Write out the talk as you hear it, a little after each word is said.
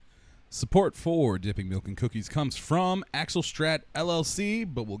Support for Dipping Milk and Cookies comes from Axel Strat LLC,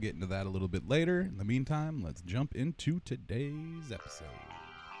 but we'll get into that a little bit later. In the meantime, let's jump into today's episode.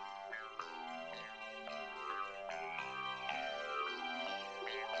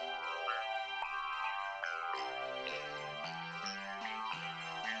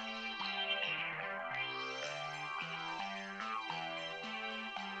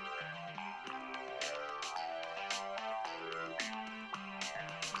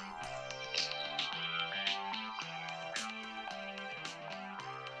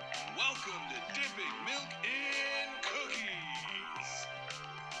 Welcome to Dipping Milk in Cookies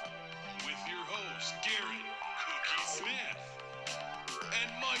with your hosts Garrett Cookie Smith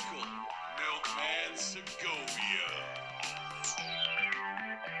and Michael Milkman Segovia.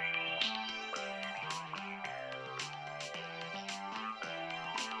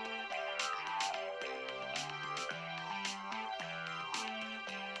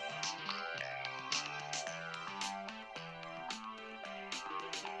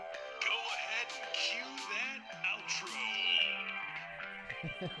 Go ahead and cue that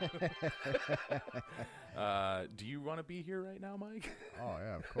outro. Do you want to be here right now, Mike? Oh,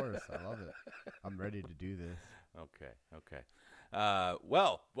 yeah, of course. I love it. I'm ready to do this. Okay.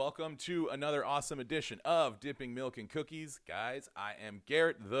 Well, welcome to another awesome edition of Dipping Milk and Cookies. Guys, I am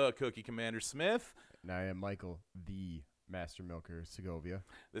Garrett, the Cookie Commander Smith. And I am Michael, the Master Milker Segovia.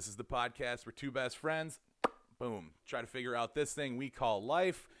 This is the podcast where two best friends, boom, try to figure out this thing we call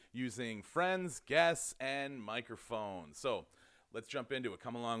life using friends, guests, and microphones. So let's jump into it.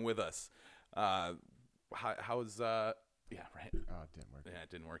 Come along with us. How's yeah, right. Oh, it didn't work. Yeah, it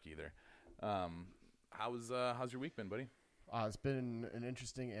didn't work either. How's your week been, buddy? It's been an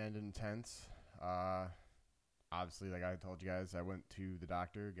interesting and intense. Obviously, like I told you guys, I went to the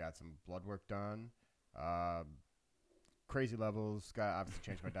doctor, got some blood work done. Crazy levels. Got obviously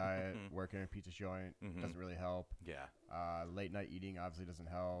changed my diet. Working in a pizza joint doesn't really help. Yeah. Late night eating obviously doesn't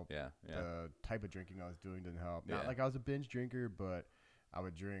help. Yeah. The type of drinking I was doing didn't help. Yeah. Not like I was a binge drinker, but I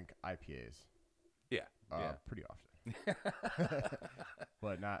would drink IPAs. Yeah. Pretty often.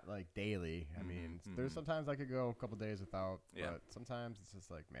 But not like daily. I mean, there's sometimes I could go a couple days without, but sometimes it's just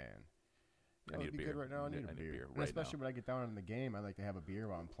like, man, I need a it'd be beer. good right now. I need a beer. And right especially now. when I get down in the game, I like to have a beer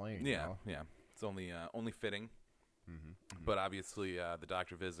while I'm playing. Yeah, You know? yeah. It's only fitting. But obviously, the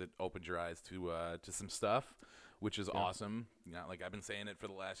doctor visit opened your eyes to some stuff, which is awesome. Not like I've been saying it for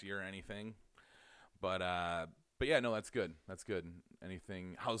the last year or anything. But yeah, no, that's good. That's good.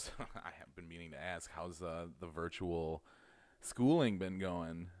 Anything? How's I have been meaning to ask. How's the virtual schooling been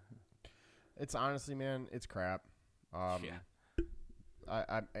going? It's honestly, man, it's crap. Yeah.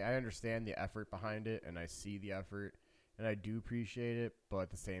 I understand the effort behind it, and I see the effort, and I do appreciate it. But at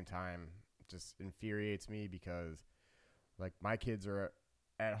the same time, it just infuriates me because, like, my kids are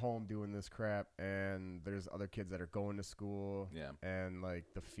at home doing this crap, and there's other kids that are going to school. Yeah. And, like,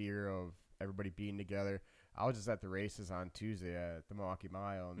 the fear of everybody being together. I was just at the races on Tuesday at the Milwaukee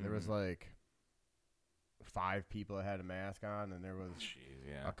Mile, and there was, like, 5 people that had a mask on, and there was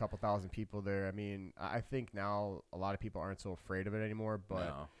a couple thousand people there. I mean, I think now a lot of people aren't so afraid of it anymore, but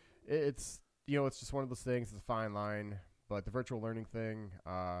No. it's, you know, it's just one of those things. It's a fine line, but the virtual learning thing,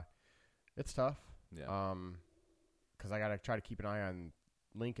 it's tough. Yeah. Because I got to try to keep an eye on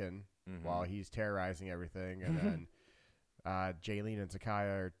Lincoln while he's terrorizing everything, and then Jaylene and Zakaya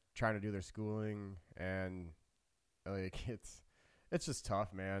are trying to do their schooling, and like it's just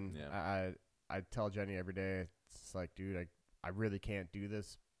tough, man. Yeah. I tell Jenny every day, it's like, dude, I really can't do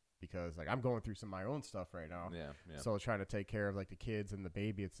this because, like, I'm going through some of my own stuff right now. Yeah. So trying to take care of, like, the kids and the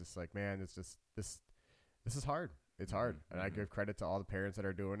baby, it's just like, man, it's just this is hard. It's hard. And I give credit to all the parents that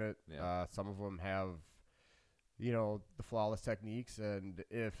are doing it. Yeah. Some of them have, you know, the flawless techniques. And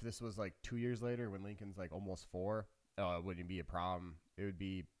if this was like 2 years later when Lincoln's like almost 4, it wouldn't be a problem. It would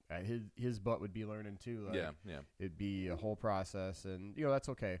be his butt would be learning too. Like, Yeah. It'd be a whole process, and you know that's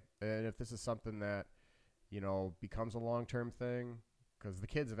okay. And if this is something that, you know, becomes a long-term thing, because the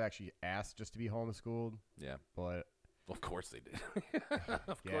kids have actually asked just to be homeschooled. Yeah. But Of course they did.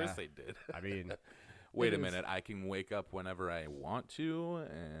 Of course they did. I mean, Wait a minute. I can wake up whenever I want to,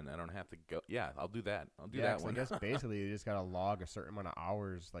 and I don't have to go. Yeah, I'll do that. I'll do that 'cause one. I guess basically you just gotta log a certain amount of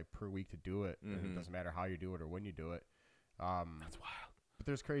hours like per week to do it, and it doesn't matter how you do it or when you do it. That's wild. But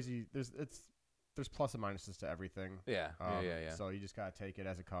there's plus and minuses to everything. Yeah. Yeah. So you just gotta take it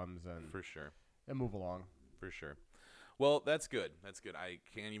as it comes and For sure. move along. For sure. Well, that's good. That's good. I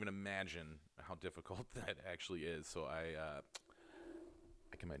can't even imagine how difficult that actually is. So I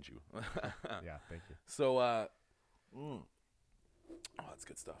commend you. Yeah, thank you. So, oh, that's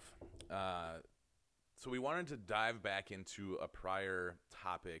good stuff. So we wanted to dive back into a prior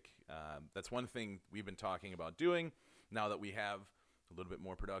topic. That's one thing we've been talking about doing now that we have a little bit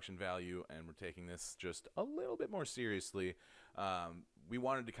more production value and we're taking this just a little bit more seriously. We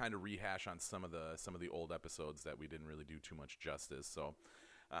wanted to kind of rehash on some of the old episodes that we didn't really do too much justice. So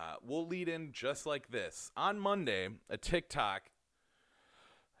we'll lead in just like this. On Monday, a TikTok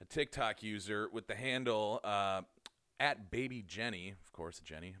user with the handle at Baby Jenny, of course,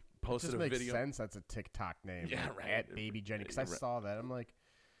 Jenny, posted a video. Makes sense. That's a TikTok name. Yeah, like, right. At Baby Jenny, because I saw that. I'm like,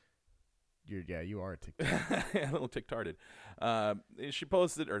 you are a TikTok. A little tick-tarded. They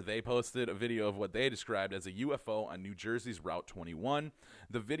posted a video of what they described as a UFO on New Jersey's Route 21.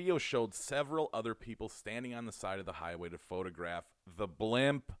 The video showed several other people standing on the side of the highway to photograph the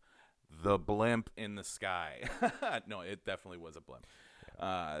blimp in the sky. No, it definitely was a blimp.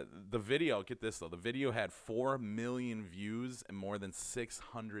 The video, get this though, the video had 4 million views and more than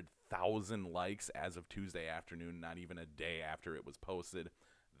 600,000 likes as of Tuesday afternoon, not even a day after it was posted.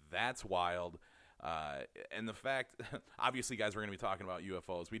 That's wild. And the fact, obviously, guys, we're going to be talking about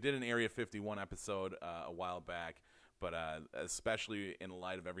UFOs. We did an Area 51 episode a while back, but especially in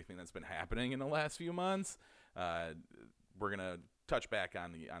light of everything that's been happening in the last few months, we're going to touch back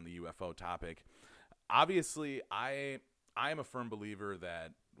on the UFO topic. Obviously, I am a firm believer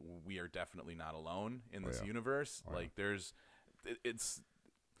that we are definitely not alone in this universe. Like, it's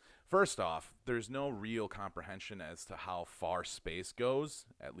first off, there's no real comprehension as to how far space goes,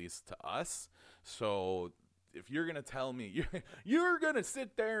 at least to us. So if you're going to tell me, you're going to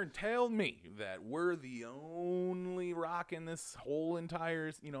sit there and tell me that we're the only rock in this whole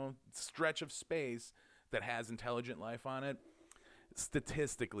entire, stretch of space that has intelligent life on it,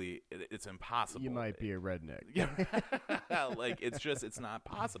 statistically, it's impossible. You might be a redneck. Yeah, like it's not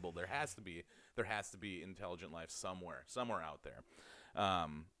possible. There has to be intelligent life somewhere out there.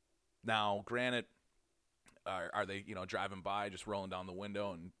 Now, granted, are they driving by, just rolling down the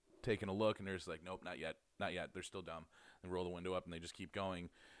window and taking a look, and they're just like, nope, not yet. They're still dumb. And roll the window up and they just keep going.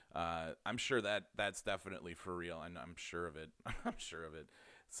 I'm sure that's definitely for real, and I'm sure of it.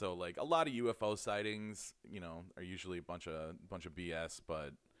 So, like, a lot of UFO sightings, are usually a bunch of BS,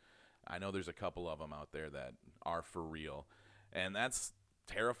 but I know there's a couple of them out there that are for real. And that's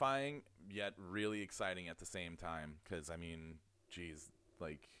terrifying, yet really exciting at the same time. Because, I mean, geez,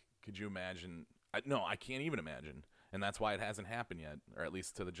 like, could you imagine? No, I can't even imagine. And that's why it hasn't happened yet, or at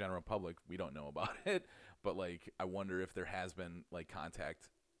least to the general public. We don't know about it. But, like, I wonder if there has been, like, contact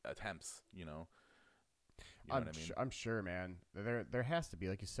attempts, You know what I mean? I'm sure, man. There has to be,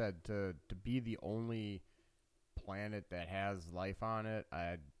 like you said, to be the only planet that has life on it.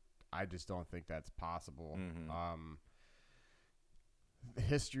 I just don't think that's possible. Mm-hmm.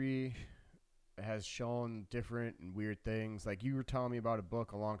 History has shown different and weird things. Like, you were telling me about a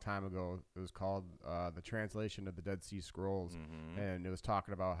book a long time ago. It was called The Translation of the Dead Sea Scrolls, and it was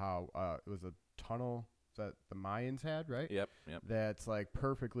talking about how it was a tunnel that the Mayans had, right? Yep. That's like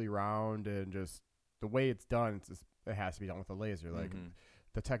perfectly round, and just the way it's done, it has to be done with a laser. Like,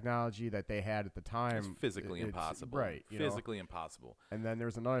 the technology that they had at the time, it's physically impossible. Right. Physically impossible. And then there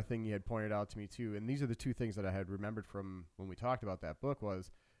was another thing you had pointed out to me too, and these are the two things that I had remembered from when we talked about that book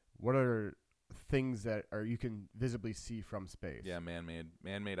was, what are things that you can visibly see from space? Yeah,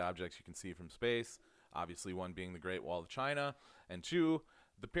 man-made objects you can see from space. Obviously, one being the Great Wall of China, and two,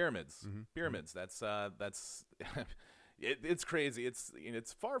 the pyramids. Pyramids. That's it's crazy.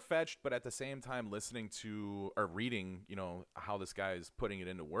 It's far-fetched, but at the same time, listening to or reading, how this guy is putting it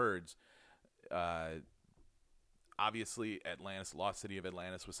into words. Obviously, Atlantis, lost city of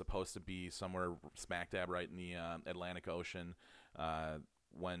Atlantis, was supposed to be somewhere smack dab right in the Atlantic Ocean.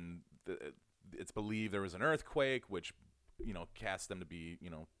 When it's believed there was an earthquake, which cast them to be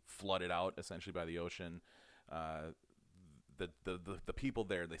flooded out essentially by the ocean. The people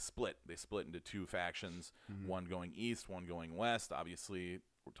there, they split into two factions, one going east, one going west. Obviously,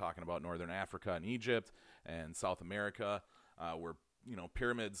 we're talking about Northern Africa and Egypt and South America, where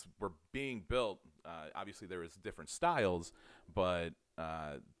pyramids were being built. Obviously, there was different styles, but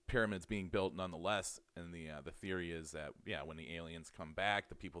pyramids being built nonetheless. And the theory is that when the aliens come back,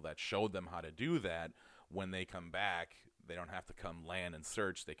 the people that showed them how to do that, when they come back, they don't have to come land and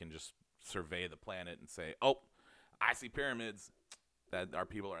search. They can just survey the planet and say, "Oh, I see pyramids. That our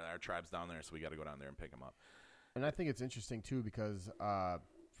people our tribes down there, so we got to go down there and pick them up." And I think it's interesting too because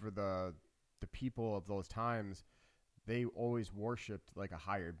for the people of those times, they always worshipped like a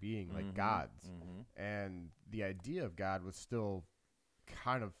higher being, like gods, and the idea of God was still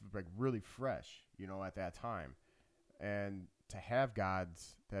kind of like really fresh, at that time. And to have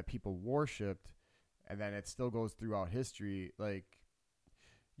gods that people worshipped, and then it still goes throughout history, like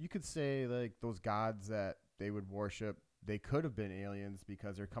you could say like those gods that they would worship, they could have been aliens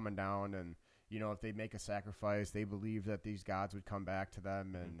because they're coming down and, you know, if they make a sacrifice, they believe that these gods would come back to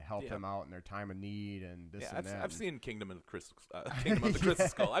them and help them out in their time of need and this and that. I've seen Kingdom of the Crystal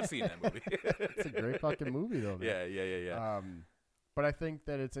Skull. I've seen that movie. It's a great fucking movie, though, man. Yeah. But I think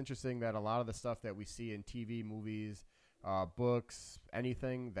that it's interesting that a lot of the stuff that we see in TV, movies, books,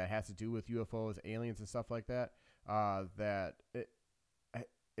 anything that has to do with UFOs, aliens, and stuff like that, that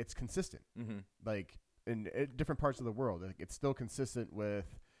it's consistent. Mm-hmm. Like in different parts of the world, like, it's still consistent with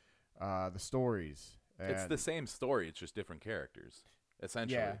the stories. It's the same story. It's just different characters,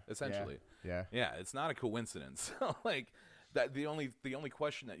 essentially. Yeah. It's not a coincidence. Like that. The only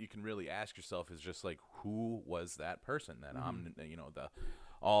question that you can really ask yourself is just like, who was that person? That the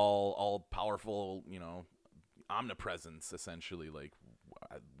all powerful, omnipresence, essentially. Like,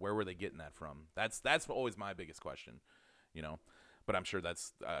 where were they getting that from? That's always my biggest question, But I'm sure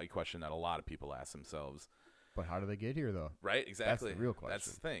that's a question that a lot of people ask themselves. But how do they get here, though? Right, exactly. That's the real question.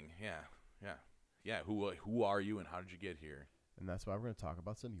 That's the thing. Yeah. Who are you and how did you get here? And that's why we're going to talk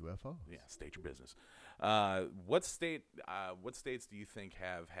about some UFOs. Yeah, state your business. What states do you think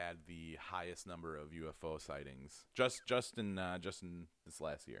have had the highest number of UFO sightings? Just in this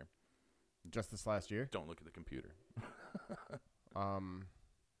last year. Just this last year? Don't look at the computer.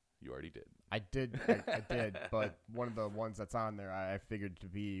 You already did. I did, but one of the ones that's on there I figured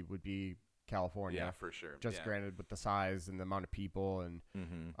would be California. Yeah, for sure. Just granted with the size and the amount of people and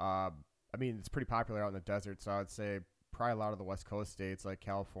I mean it's pretty popular out in the desert, so I'd say probably a lot of the West Coast states like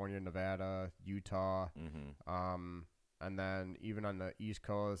California, Nevada, Utah, and then even on the East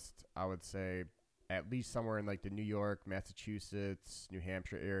Coast, I would say at least somewhere in like the New York, Massachusetts, New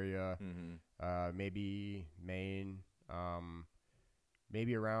Hampshire area, maybe Maine,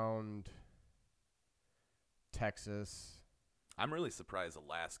 maybe around Texas. I'm really surprised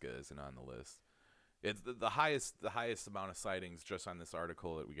Alaska isn't on the list. It's the highest amount of sightings just on this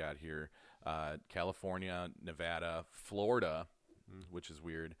article that we got here. California, Nevada, Florida, which is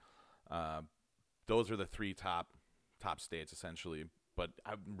weird. Those are the three top states essentially. But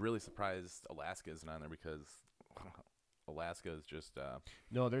I'm really surprised Alaska isn't on there because Alaska is just.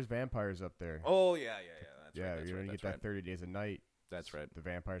 No, there's vampires up there. Oh yeah. That's yeah, right, you're gonna get that 30 days a night. That's right. The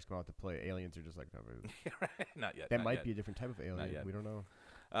vampires come out to play. Aliens are just like, no, not yet. That might be a different type of alien. We don't know.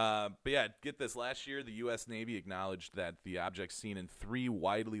 But yeah, get this. Last year, the U.S. Navy acknowledged that the objects seen in 3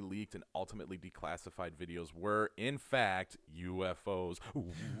 widely leaked and ultimately declassified videos were, in fact, UFOs.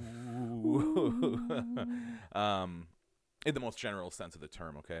 In the most general sense of the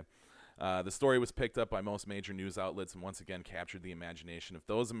term, okay? The story was picked up by most major news outlets and once again captured the imagination of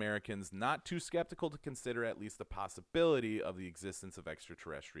those Americans not too skeptical to consider at least the possibility of the existence of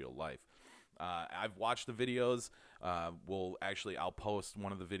extraterrestrial life. I've watched the videos. I'll post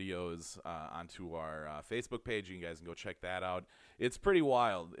one of the videos onto our Facebook page. You guys can go check that out. It's pretty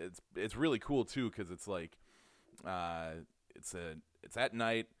wild. It's really cool too because it's like it's at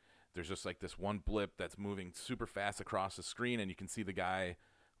night. There's just like this one blip that's moving super fast across the screen, and you can see the guy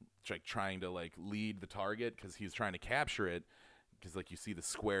like trying to like lead the target because he's trying to capture it. Because like you see the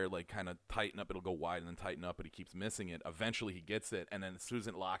square like kind of tighten up, it'll go wide and then tighten up, but he keeps missing it. Eventually he gets it, and then as soon as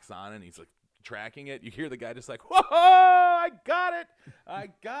it locks on and he's like tracking it, you hear the guy just like, whoa, I got it.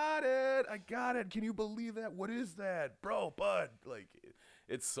 Can you believe that? What is that, bro, bud? Like,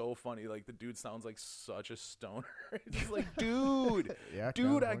 it's so funny. Like, the dude sounds like such a stoner. It's like, dude,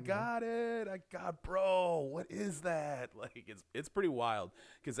 I got it. Bro, what is that? Like, it's pretty wild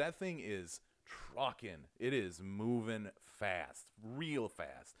because that thing is trucking. It is moving fast, real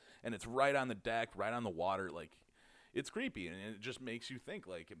fast, and it's right on the deck, right on the water. Like, it's creepy, and it just makes you think,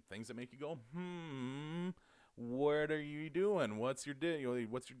 like, things that make you go, what are you doing? What's your deal?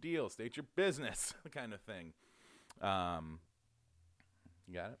 What's your deal? State your business, kind of thing.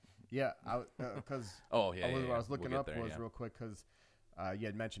 You got it? Yeah, because I was looking up real quick because you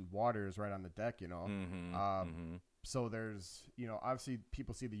had mentioned water is right on the deck, So there's, obviously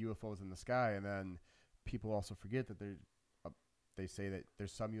people see the UFOs in the sky, and then people also forget that they say that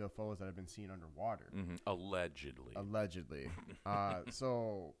there's some UFOs that have been seen underwater. Allegedly.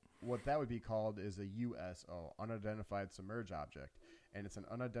 So what that would be called is a USO, unidentified submerged object. And it's an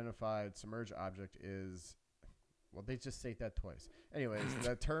unidentified submerged object is, well, they just say that twice. Anyways,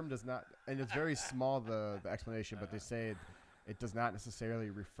 that term does not, and it's very small, the explanation, but they say it does not necessarily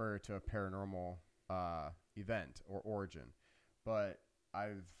refer to a paranormal event or origin. But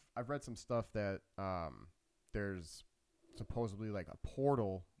I've read some stuff that there's supposedly like a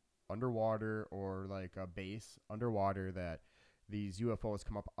portal underwater or like a base underwater that these UFOs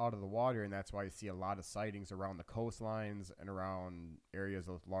come up out of the water, and that's why you see a lot of sightings around the coastlines and around areas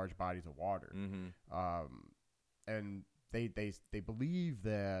of large bodies of water. And they believe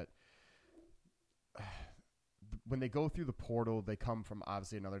that when they go through the portal, they come from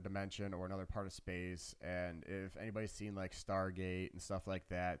obviously another dimension or another part of space. And if anybody's seen like Stargate and stuff like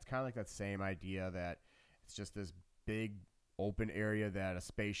that, it's kind of like that same idea that it's just this big open area that a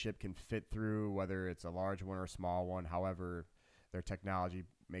spaceship can fit through, whether it's a large one or a small one, however their technology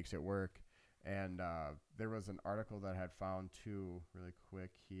makes it work. And there was an article that I had found too, really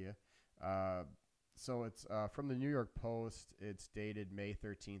quick here. So it's from the New York Post. It's dated May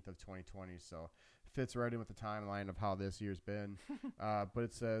 13th of 2020. So fits right in with the timeline of how this year's been. But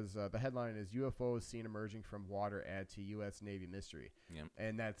it says the headline is UFOs seen emerging from water add to U.S. Navy mystery. Yep.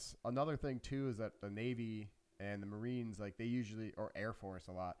 And that's another thing too, is that the Navy and the Marines, like they usually, or Air Force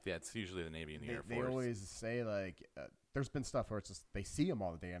a lot. Yeah, it's usually the Navy and the Air Force. They always say like, there's been stuff where it's just they see them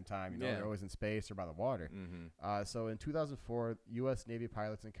all the damn time. You know, they're always in space or by the water. So in 2004, U.S. Navy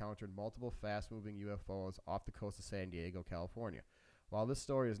pilots encountered multiple fast-moving UFOs off the coast of San Diego, California. While this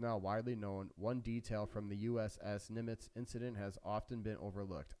story is now widely known, one detail from the USS Nimitz incident has often been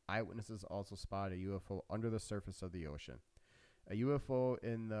overlooked. Eyewitnesses also spotted a UFO under the surface of the ocean. A UFO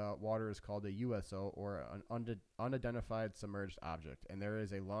in the water is called a USO, or an unidentified submerged object, and there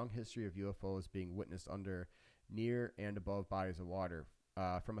is a long history of UFOs being witnessed under, near, and above bodies of water.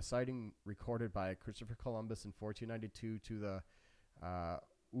 From a sighting recorded by Christopher Columbus in 1492 to the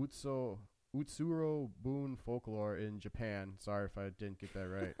Utsuro Bun folklore in Japan. Sorry if I didn't get that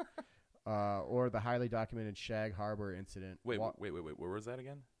right. Or the highly documented Shag Harbor incident. Wait, where was that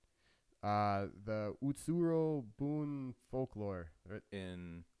again? The Utsuro Bun folklore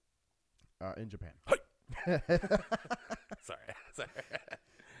in Japan. Sorry.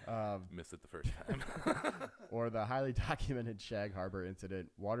 Missed it the first time. Or the highly documented Shag Harbor incident.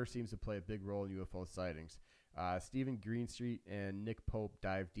 Water seems to play a big role in UFO sightings. Stephen Greenstreet and Nick Pope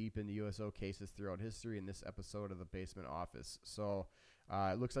dive deep into USO cases throughout history in this episode of The Basement Office. So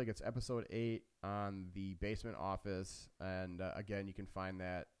it looks like it's episode 8 on The Basement Office. And again, you can find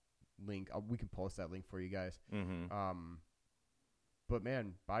that link. We can post that link for you guys. But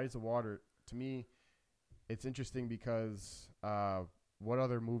man, bodies of water, to me, it's interesting because what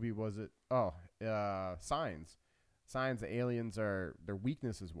other movie was it? Oh, Signs. Signs, the aliens their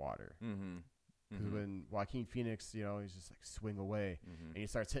weakness is water. Because when Joaquin Phoenix, you know, he's just like swing away, and he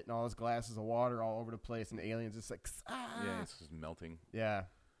starts hitting all his glasses of water all over the place, and the alien's just like, yeah, it's just melting. Yeah,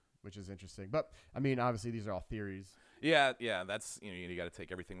 which is interesting. But I mean, obviously, these are all theories. Yeah, that's, you know, you got to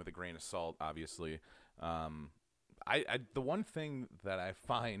take everything with a grain of salt. Obviously, the one thing that I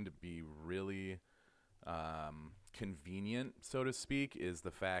find to be really convenient, so to speak, is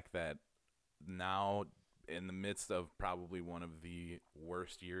the fact that now, in the midst of probably one of the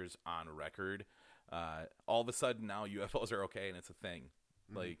worst years on record, all of a sudden now UFOs are okay and it's a thing.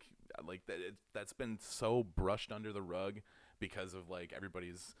 Like that's been so brushed under the rug because of like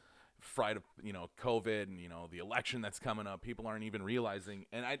everybody's fright of, you know, COVID and, you know, the election that's coming up. People aren't even realizing,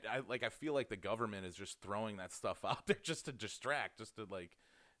 and I feel like the government is just throwing that stuff out there just to distract, just to like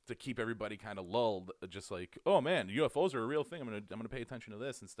to keep everybody kind of lulled, just like, oh man, UFOs are a real thing. I'm gonna pay attention to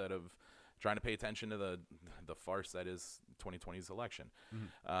this instead of trying to pay attention to the farce that is 2020's election.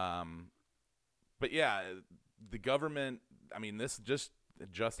 But yeah, the government, I mean, this just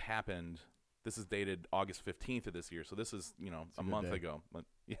happened. This is dated August 15th of this year, so this is, you know, a month ago. But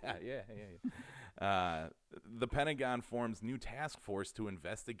yeah. The Pentagon forms new task force to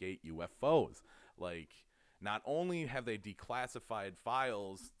investigate UFOs. Like, not only have they declassified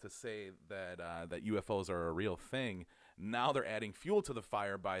files to say that that UFOs are a real thing, now they're adding fuel to the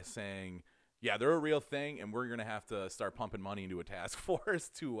fire by saying, yeah, they're a real thing, and we're going to have to start pumping money into a task force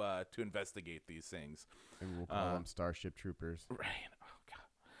to investigate these things. And we'll call them Starship Troopers. Right. Oh, God.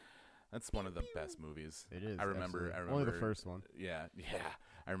 That's one of the best movies. It is. I remember. Only the first one. Yeah.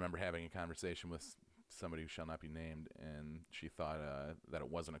 I remember having a conversation with somebody who shall not be named, and she thought that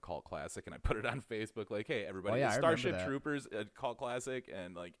it wasn't a cult classic, and I put it on Facebook like, hey, everybody, is Starship Troopers a cult classic?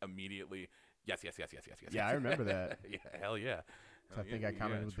 And like immediately, yes. Yeah, I remember that. Yeah, hell yeah. I think I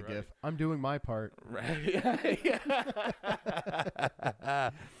commented with the GIF. I'm doing my part. Right.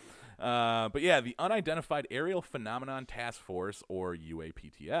 But yeah, the Unidentified Aerial Phenomenon Task Force, or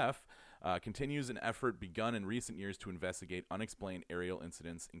UAPTF, continues an effort begun in recent years to investigate unexplained aerial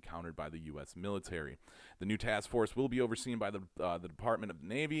incidents encountered by the U.S. military. The new task force will be overseen by the Department of the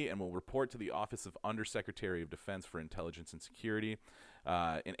Navy and will report to the Office of Undersecretary of Defense for Intelligence and Security.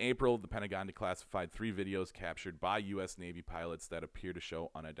 In April, the Pentagon declassified 3 videos captured by U.S. Navy pilots that appear to show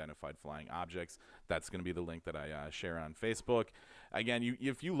unidentified flying objects. That's going to be the link that I share on Facebook. Again,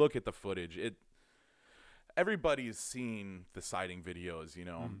 if you look at the footage, everybody's seen the sighting videos, you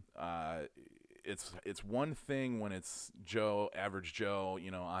know. It's one thing when it's average Joe,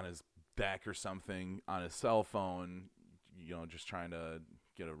 you know, on his deck or something, on his cell phone, you know, just trying to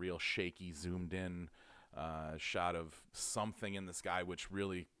get a real shaky, zoomed in shot of something in the sky, which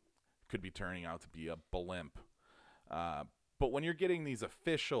really could be turning out to be a blimp. But when you're getting these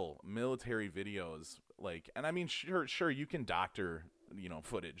official military videos, like, and I mean, sure, you can doctor, you know,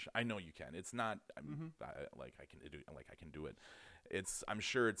 footage. I know you can. It's not I can do it. I'm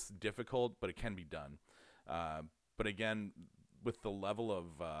sure it's difficult, but it can be done. But again, with the level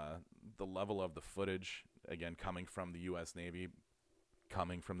of the footage, again, coming from the U.S. Navy,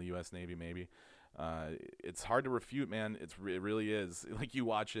 maybe. It's hard to refute, man. It really is. Like, you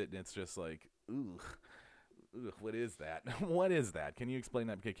watch it and it's just like, ugh, what is that? What is that? Can you explain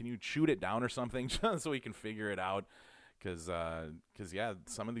that? Can you shoot it down or something just so we can figure it out? Because yeah,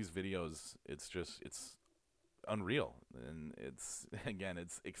 some of these videos, it's unreal, and it's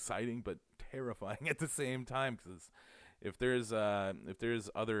exciting but terrifying at the same time. Because if there's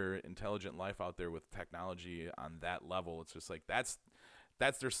other intelligent life out there with technology on that level, it's just like that's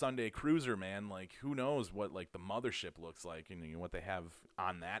their Sunday cruiser, man. Like, who knows what, like, the mothership looks like and, you know, what they have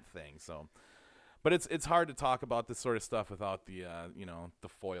on that thing. So, but it's hard to talk about this sort of stuff without the you know, the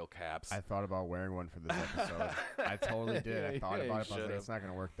foil caps. I thought about wearing one for this episode. I totally did. I thought about it, but I was like, it's not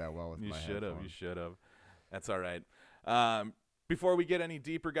going to work that well with my headphones. You should have. That's all right. Before we get any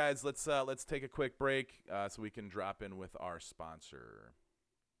deeper, guys, let's take a quick break so we can drop in with our sponsor.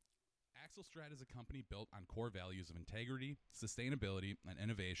 Axel Strat is a company built on core values of integrity, sustainability, and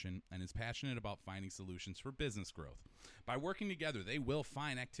innovation, and is passionate about finding solutions for business growth. By working together, they will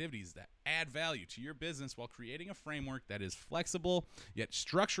find activities that add value to your business while creating a framework that is flexible yet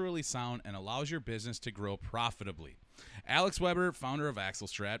structurally sound and allows your business to grow profitably. Alex Weber, founder of Axel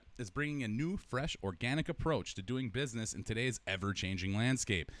Strat, is bringing a new, fresh, organic approach to doing business in today's ever-changing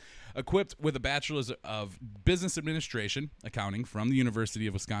landscape. Equipped with a Bachelor's of Business Administration, Accounting from the University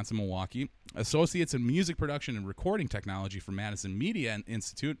of Wisconsin-Milwaukee, Associates in Music Production and Recording Technology from Madison Media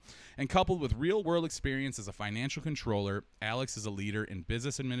Institute, and coupled with real-world experience as a financial controller, Alex is a leader in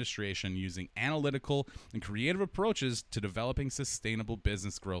business administration using analytical and creative approaches to developing sustainable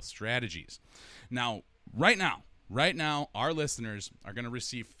business growth strategies. Now, right now, our listeners are going to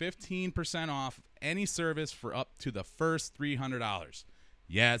receive 15% off any service for up to the first $300.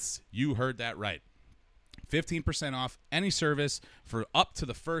 Yes, you heard that right. 15% off any service for up to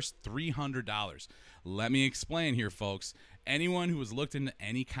the first $300. Let me explain here, folks. Anyone who has looked into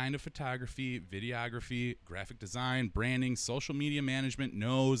any kind of photography, videography, graphic design, branding, social media management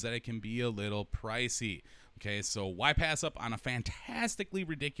knows that it can be a little pricey. Okay, so why pass up on a fantastically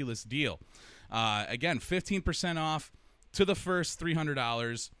ridiculous deal? Again, 15% off to the first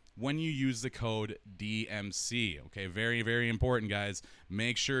 $300 when you use the code DMC. Okay, very, very important, guys.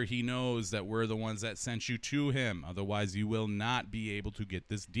 Make sure he knows that we're the ones that sent you to him. Otherwise, you will not be able to get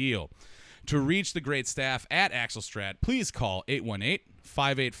this deal. To reach the great staff at Axel Strat, please call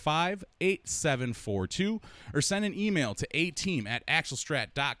 818-585-8742 or send an email to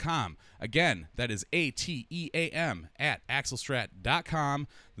ateam@axelstrat.com. Again, that is ATEAM@axelstrat.com.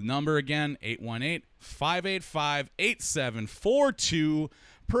 The number again, 818-585-8742.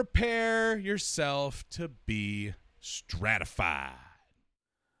 Prepare yourself to be stratified.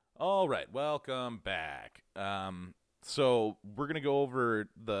 All right, welcome back. So we're going to go over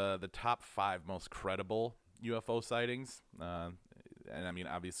the top 5 most credible UFO sightings. And I mean,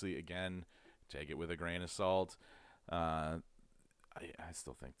 obviously, again, take it with a grain of salt. I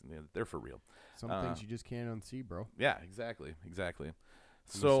still think they're for real. Some things you just can't unsee, bro. Yeah, exactly.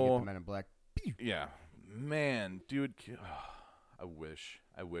 So the Men in Black. Yeah, man, dude, I wish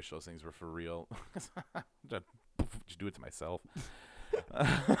those things were for real. Just do it to myself.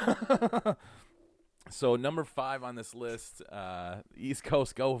 So number 5 on this list, East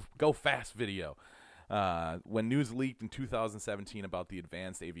Coast Go Fast video. When news leaked in 2017 about the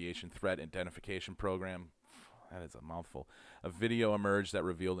Advanced Aviation Threat Identification Program, that is a mouthful, a video emerged that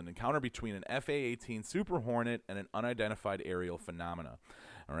revealed an encounter between an FA-18 Super Hornet and an unidentified aerial phenomena.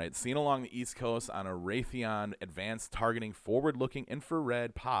 All right, seen along the East Coast on a Raytheon Advanced Targeting Forward-Looking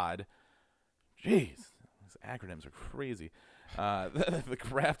Infrared Pod. Jeez, these acronyms are crazy. The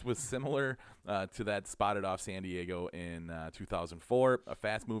craft was similar to that spotted off San Diego in 2004, a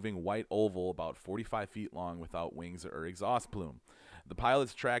fast-moving white oval about 45 feet long without wings or exhaust plume. The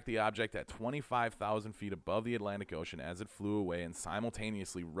pilots tracked the object at 25,000 feet above the Atlantic Ocean as it flew away and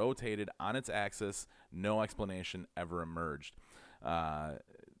simultaneously rotated on its axis. No explanation ever emerged.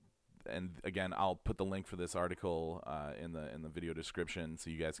 And again, I'll put the link for this article in the video description so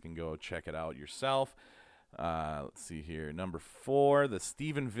you guys can go check it out yourself. Let's see here. Number 4, the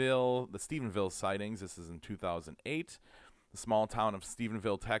Stephenville sightings. This is in 2008. The small town of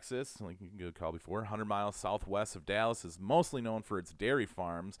Stephenville, Texas, like you can call before, 100 miles southwest of Dallas, is mostly known for its dairy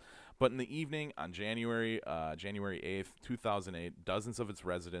farms. But in the evening on January 8th, 2008, dozens of its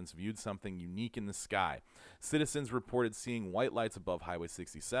residents viewed something unique in the sky. Citizens reported seeing white lights above Highway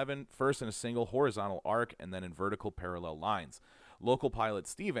 67, first in a single horizontal arc and then in vertical parallel lines. Local pilot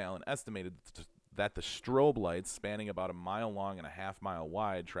Steve Allen estimated that the strobe lights, spanning about a mile long and a half-mile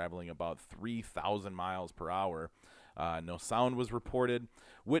wide, traveling about 3,000 miles per hour, no sound was reported.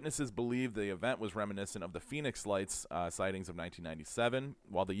 Witnesses believe the event was reminiscent of the Phoenix Lights sightings of 1997,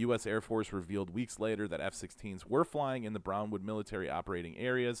 while the U.S. Air Force revealed weeks later that F-16s were flying in the Brownwood military operating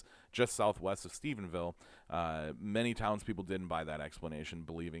areas just southwest of Stephenville. Many townspeople didn't buy that explanation,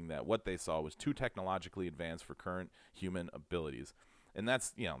 believing that what they saw was too technologically advanced for current human abilities. And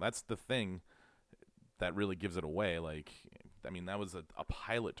that's the thing that really gives it away. Like, I mean, that was a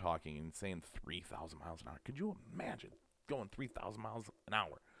pilot talking and saying 3,000 miles an hour. Could you imagine going 3,000 miles an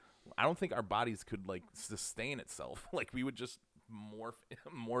hour? I don't think our bodies could, like, sustain itself. Like, we would just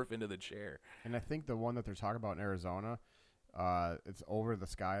morph into the chair. And I think the one that they're talking about in Arizona, it's over the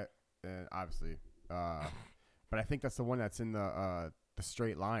sky, obviously. But I think that's the one that's in the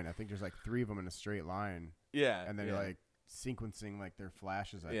straight line. I think there's, like, 3 of them in a straight line. Yeah. And they're, like, sequencing, like, their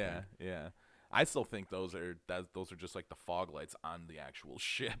flashes, I think. Yeah. I still think those are just like the fog lights on the actual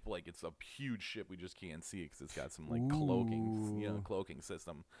ship. Like, it's a huge ship we just can't see because it's got some like cloaking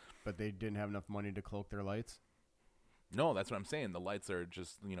system. But they didn't have enough money to cloak their lights? No, that's what I'm saying. The lights are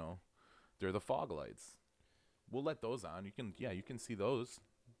just, they're the fog lights. We'll let those on. You can see those.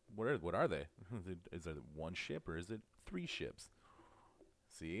 What are they? Is it 1 ship or is it 3 ships?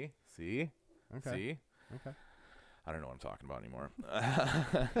 See? Okay. See? Okay. I don't know what I'm talking about anymore.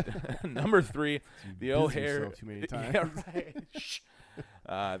 Number 3, the O'Hare. Too many times. Yeah,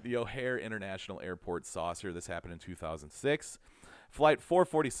 right. The O'Hare International Airport saucer. This happened in 2006. Flight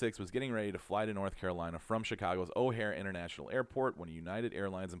 446 was getting ready to fly to North Carolina from Chicago's O'Hare International Airport when a United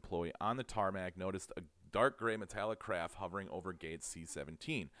Airlines employee on the tarmac noticed a dark gray metallic craft hovering over gate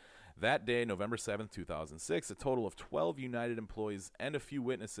C-17. That day, November 7th, 2006, a total of 12 United employees and a few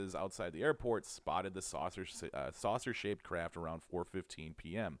witnesses outside the airport spotted the saucer-shaped craft around 4:15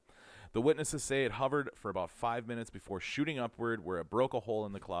 p.m. The witnesses say it hovered for about 5 minutes before shooting upward, where it broke a hole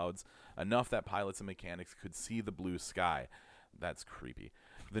in the clouds, enough that pilots and mechanics could see the blue sky. That's creepy.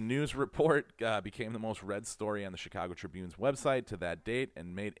 The news report became the most read story on the Chicago Tribune's website to that date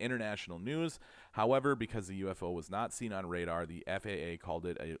and made international news. However, because the UFO was not seen on radar, the FAA called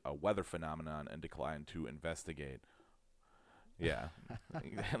it a weather phenomenon and declined to investigate. Yeah.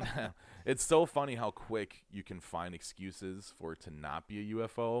 It's so funny how quick you can find excuses for it to not be a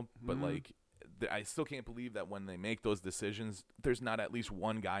UFO, but like I still can't believe that when they make those decisions, there's not at least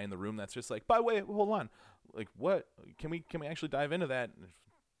one guy in the room that's just like, by the way, hold on. Like, what? Can we actually dive into that?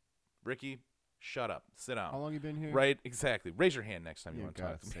 Ricky, shut up. Sit down. How long you been here? Right, exactly. Raise your hand next time you want to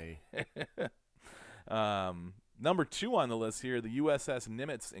talk to me. Number 2 on the list here, the USS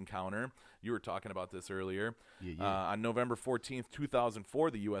Nimitz encounter. You were talking about this earlier. Yeah. On November 14th,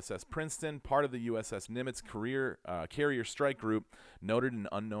 2004, the USS Princeton, part of the USS Nimitz carrier strike group, noted an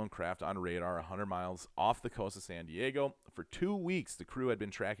unknown craft on radar 100 miles off the coast of San Diego. For 2 weeks, the crew had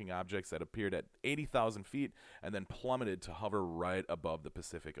been tracking objects that appeared at 80,000 feet and then plummeted to hover right above the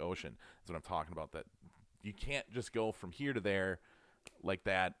Pacific Ocean. That's what I'm talking about. That you can't just go from here to there like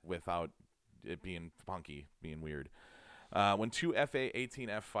that without it being funky, being weird. When 2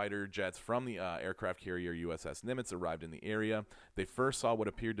 FA-18F fighter jets from the aircraft carrier USS Nimitz arrived in the area, they first saw what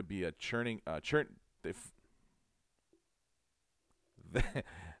appeared to be a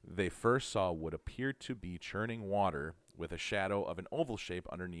They first saw what appeared to be churning water with a shadow of an oval shape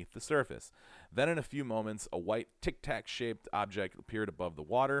underneath the surface. Then in a few moments, a white tic-tac-shaped object appeared above the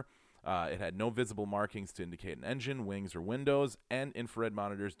water. It had no visible markings to indicate an engine, wings, or windows, and infrared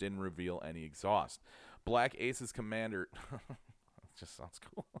monitors didn't reveal any exhaust. Black Aces commander... just sounds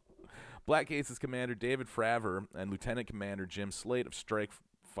cool. Black Aces commander David Fravor and Lieutenant Commander Jim Slate of Strike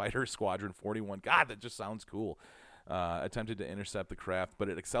Fighter Squadron 41... God, that just sounds cool. Attempted to intercept the craft, but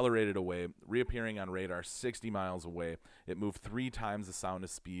it accelerated away, reappearing on radar 60 miles away. It moved 3 times the sound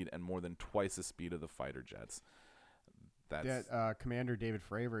of speed and more than twice the speed of the fighter jets. That's Commander David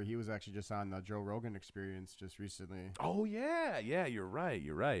Fravor, he was actually just on the Joe Rogan Experience just recently. Oh yeah, you're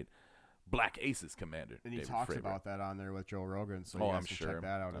right. Black Aces Commander. And he David talks Fravor. about that on there with Joe Rogan, so Oh, you guys I'm can sure. check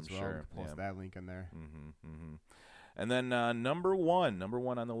that out I'm as well. sure. Post that link in there. And then number one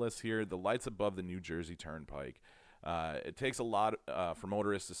on the list here, the lights above the New Jersey Turnpike. It takes a lot for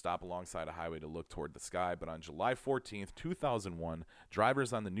motorists to stop alongside a highway to look toward the sky, but on July 14th, 2001,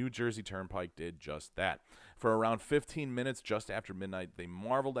 drivers on the New Jersey Turnpike did just that. For around 15 minutes just after midnight, they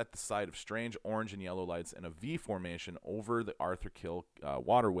marveled at the sight of strange orange and yellow lights in a V formation over the Arthur Kill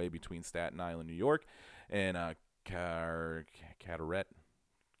waterway between Staten Island, New York, and Carteret,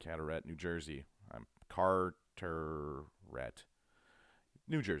 New Jersey. Carteret,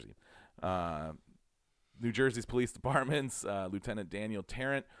 New Jersey. New Jersey's police department's Lieutenant Daniel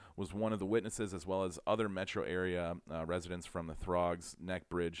Tarrant was one of the witnesses, as well as other metro area residents from the Throgs Neck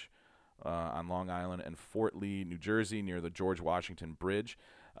Bridge on Long Island and Fort Lee, New Jersey, near the George Washington Bridge.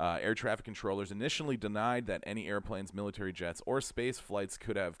 Air traffic controllers initially denied that any airplanes, military jets, or space flights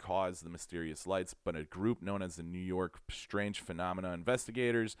could have caused the mysterious lights, but a group known as the New York Strange Phenomena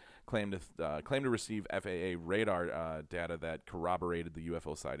Investigators claimed to receive FAA radar data that corroborated the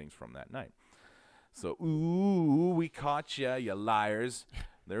UFO sightings from that night. So, ooh, we caught you liars.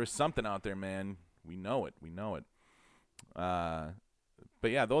 There was something out there, man. We know it. But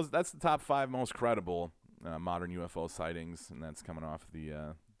yeah, that's the top 5 most credible modern UFO sightings, and that's coming off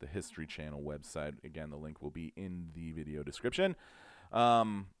the History Channel website. Again, the link will be in the video description.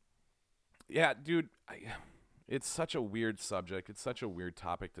 Yeah, dude, it's such a weird subject. It's such a weird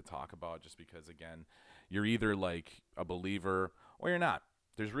topic to talk about just because, again, you're either like a believer or you're not.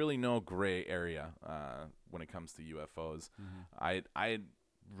 There's really no gray area when it comes to UFOs. I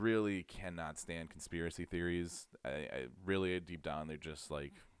really cannot stand conspiracy theories. I really, deep down, they're just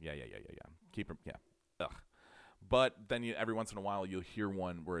like, yeah. Keep them, yeah. Ugh. But then every once in a while, you'll hear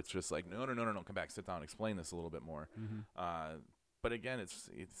one where it's just like, no, come back, sit down, explain this a little bit more. But again, it's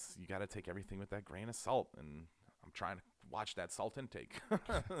you got to take everything with that grain of salt, and I'm trying to watch that salt intake.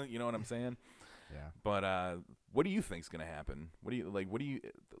 You know what I'm saying? Yeah. But what do you think's gonna happen?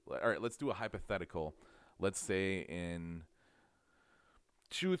 All right, let's do a hypothetical. Let's say in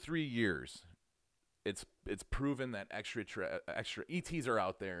 2 or 3 years, it's proven that extra ETs are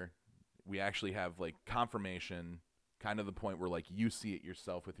out there. We actually have like confirmation, kind of the point where like you see it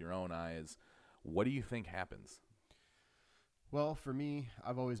yourself with your own eyes. What do you think happens? Well, for me,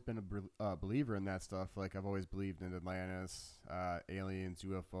 I've always been a believer in that stuff. Like, I've always believed in Atlantis, aliens,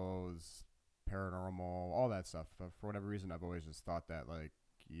 UFOs, paranormal, all that stuff. But for whatever reason, I've always just thought that, like,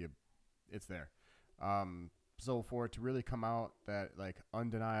 it's there. So for it to really come out that, like,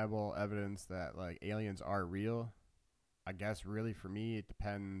 undeniable evidence that, like, aliens are real, I guess really for me it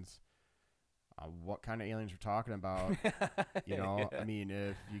depends on what kind of aliens we're talking about. You know, yeah. I mean,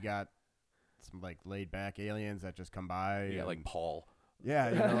 if you got some like laid back aliens that just come by, yeah, like Paul, yeah,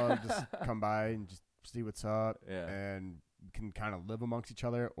 you know, just come by and just see what's up, yeah, and can kind of live amongst each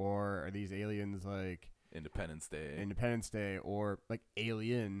other, or are these aliens like Independence Day, or like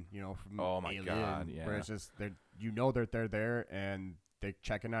Alien, you know, from Alien, God, yeah, where it's just they're there and they're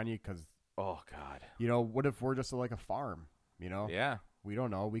checking on you because, oh God, you know, what if we're just like a farm, you know? Yeah. We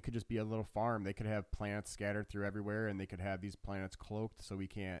don't know. We could just be a little farm. They could have planets scattered through everywhere, and they could have these planets cloaked so we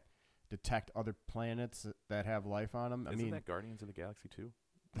can't detect other planets that have life on them. Isn't that Guardians of the Galaxy 2?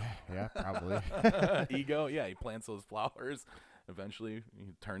 Yeah, probably. Ego, yeah, he plants those flowers. Eventually,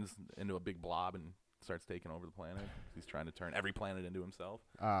 he turns into a big blob and starts taking over the planet. He's trying to turn every planet into himself.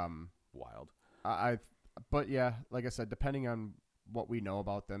 Wild. But yeah, like I said, depending on what we know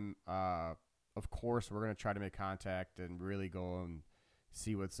about them, of course, we're going to try to make contact and really go and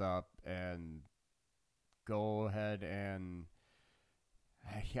see what's up and go ahead and...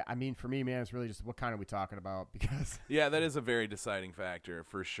 Yeah, I mean, for me, man, it's really just what kind are we talking about? Because yeah, that is a very deciding factor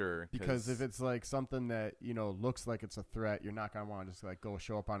for sure. Because if it's like something that, you know, looks like it's a threat, you're not gonna want to just like go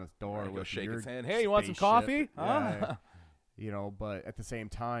show up on his door with shake your his hand. Hey, you want some coffee? Yeah, you know, but at the same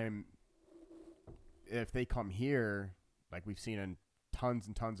time, if they come here, like we've seen in tons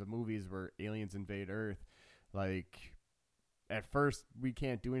and tons of movies where aliens invade Earth, like at first we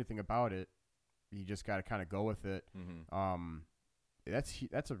can't do anything about it. You just got to kind of go with it. Mm-hmm.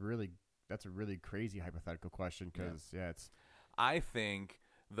 That's a really crazy hypothetical question because it's. I think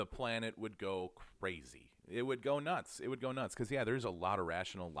the planet would go crazy. It would go nuts. Because there's a lot of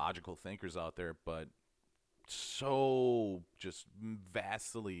rational, logical thinkers out there, but so just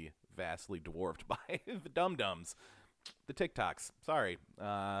vastly dwarfed by the dum-dums, the TikToks. Sorry.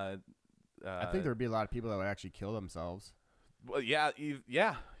 I think there would be a lot of people that would actually kill themselves. Well, yeah.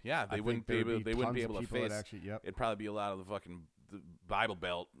 I They wouldn't think be there would able. They wouldn't be tons of able to people that face. actually, yep. It'd probably be a lot of the fucking Bible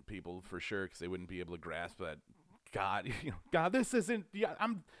Belt people for sure, because they wouldn't be able to grasp that God. God, this isn't. Yeah,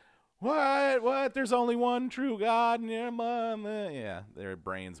 I'm. What? There's only one true God. Yeah, their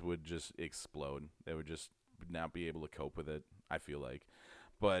brains would just explode. They would just not be able to cope with it, I feel like.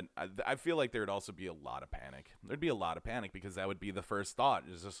 But I feel like there would also be a lot of panic. There'd be a lot of panic because that would be the first thought.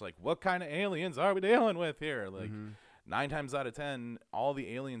 It's just like, what kind of aliens are we dealing with here? Like, 9 times out of 10, all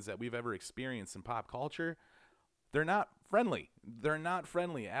the aliens that we've ever experienced in pop culture, they're not friendly. They're not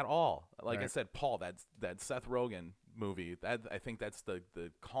friendly at all. Like I Right. said, Paul, that Seth Rogen movie, I think that's the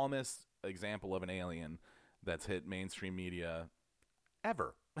calmest example of an alien that's hit mainstream media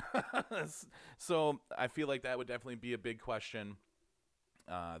ever. So I feel like that would definitely be a big question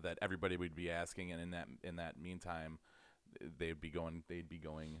that everybody would be asking, and in that meantime, they'd be going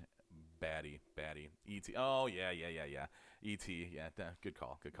batty. E.T. Oh yeah. E.T. Yeah, good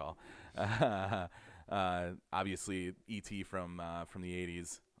call. Obviously, E.T. from the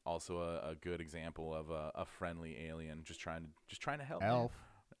 80s, also a good example of a friendly alien just trying to help. Elf.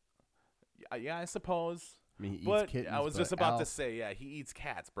 Yeah, I suppose. I mean, he eats But kittens. I was but just about to Elf- say, yeah, he eats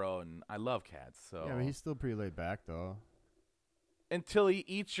cats, bro, and I love cats. So Yeah, I mean, he's still pretty laid back though. until he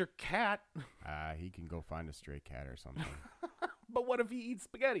eats your cat. He can go find a stray cat or something. But what if he eats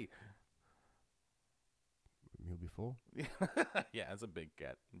spaghetti? He'll be full. Yeah, it's a big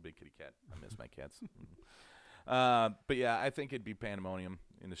cat, big kitty cat. I miss my cats. But yeah, I think it'd be pandemonium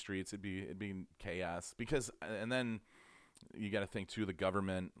in the streets. It'd be chaos and then you got to think too. The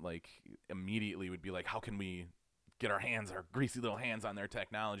government like immediately would be like, how can we get our greasy little hands on their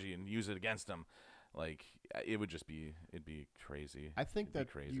technology and use it against them? Like it'd be crazy. I think It'd be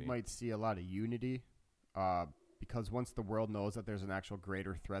that crazy. you might see a lot of unity, because once the world knows that there's an actual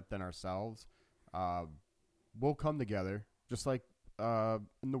greater threat than ourselves, we'll come together. Just like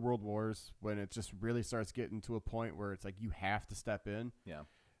in the World Wars, when it just really starts getting to a point where it's like you have to step in. Yeah.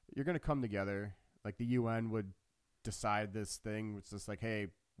 You're gonna come together. Like the UN would decide this thing. It's just like, hey,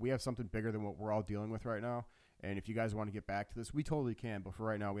 we have something bigger than what we're all dealing with right now. And if you guys want to get back to this, we totally can. But for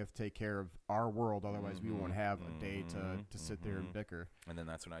right now, we have to take care of our world. Otherwise, we won't have a day to sit there and bicker. And then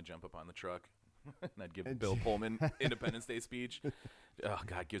that's when I jump up on the truck and I'd give Bill Pullman Independence Day speech. Oh,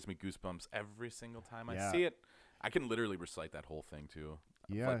 God, gives me goosebumps every single time I see it. I can literally recite that whole thing, too.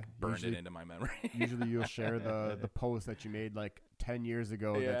 Yeah. Like, burned it into my memory. Usually you'll share the post that you made like 10 years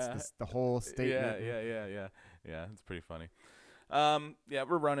ago. Yeah. That's the whole statement. Yeah, it's pretty funny. Yeah,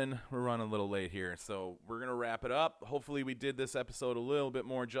 we're running a little late here, so we're gonna wrap it up. Hopefully, we did this episode a little bit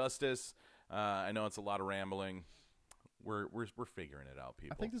more justice. I know it's a lot of rambling. We're figuring it out,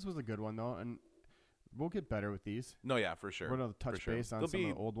 people. I think this was a good one though, and we'll get better with these. No, yeah, for sure. We're gonna touch base on some of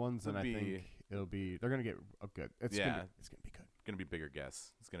the old ones, and I think they're gonna get a good. It's gonna be good. Gonna be bigger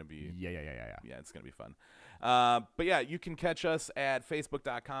guests. It's gonna be Yeah. Yeah, it's going to be fun. But yeah, you can catch us at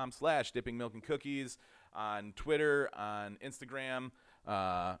facebook.com/dipping milk and cookies, on Twitter, on Instagram,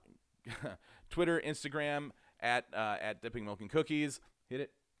 Twitter, Instagram at dipping milk and cookies. Hit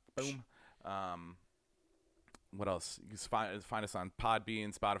it. Boom. What else? You can find us on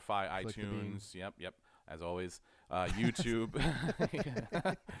Podbean, Spotify, Click the bean. iTunes. Yep. As always. YouTube.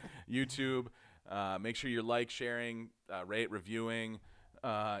 YouTube. Make sure you're sharing, rate, reviewing.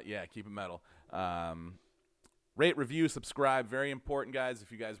 Keep it metal. Rate, review, subscribe. Very important, guys.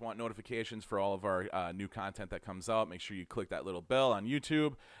 If you guys want notifications for all of our new content that comes out, make sure you click that little bell on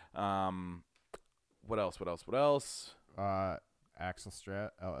YouTube. What else? Axel Strat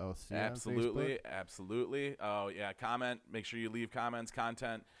LLC. Absolutely. Oh yeah, comment. Make sure you leave comments,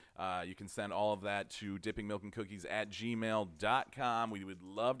 content. You can send all of that to dippingmilkandcookies@gmail.com. We would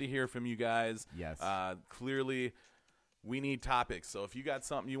love to hear from you guys. Yes. Clearly, we need topics. So if you got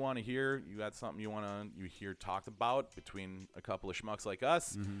something you want to hear, you hear talked about between a couple of schmucks like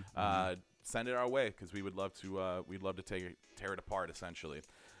us, send it our way because we would love to tear it apart essentially.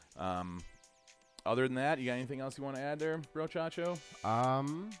 Other than that, you got anything else you want to add there, Bro Chacho?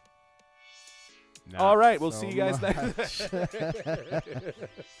 All right, we'll see you guys next.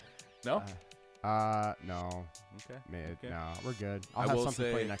 No? No. Okay. No, we're good. I'll have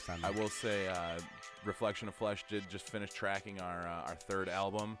something for you next time. I will say, Reflection of Flesh did just finish tracking our third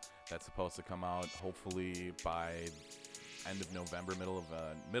album. That's supposed to come out hopefully by end of November,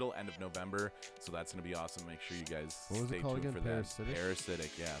 end of November. So that's gonna be awesome. Make sure you guys stay tuned for that.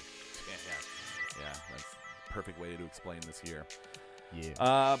 Parasitic, yeah. That's the perfect way to explain this year.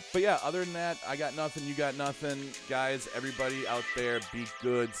 Yeah. But yeah, other than that, I got nothing. You got nothing. Guys, everybody out there, be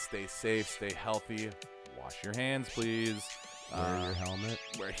good, stay safe, stay healthy. Wash your hands, please. Wear your helmet.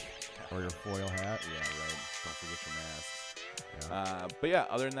 Or your foil hat. Yeah, right. Don't forget your masks. But yeah,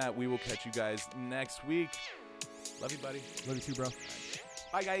 other than that, we will catch you guys next week. Love you, buddy. Love you too, bro.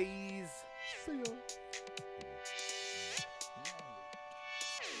 Bye, guys. See ya.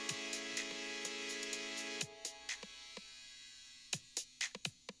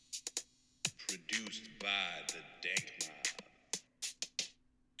 Produced by the Dank Mind.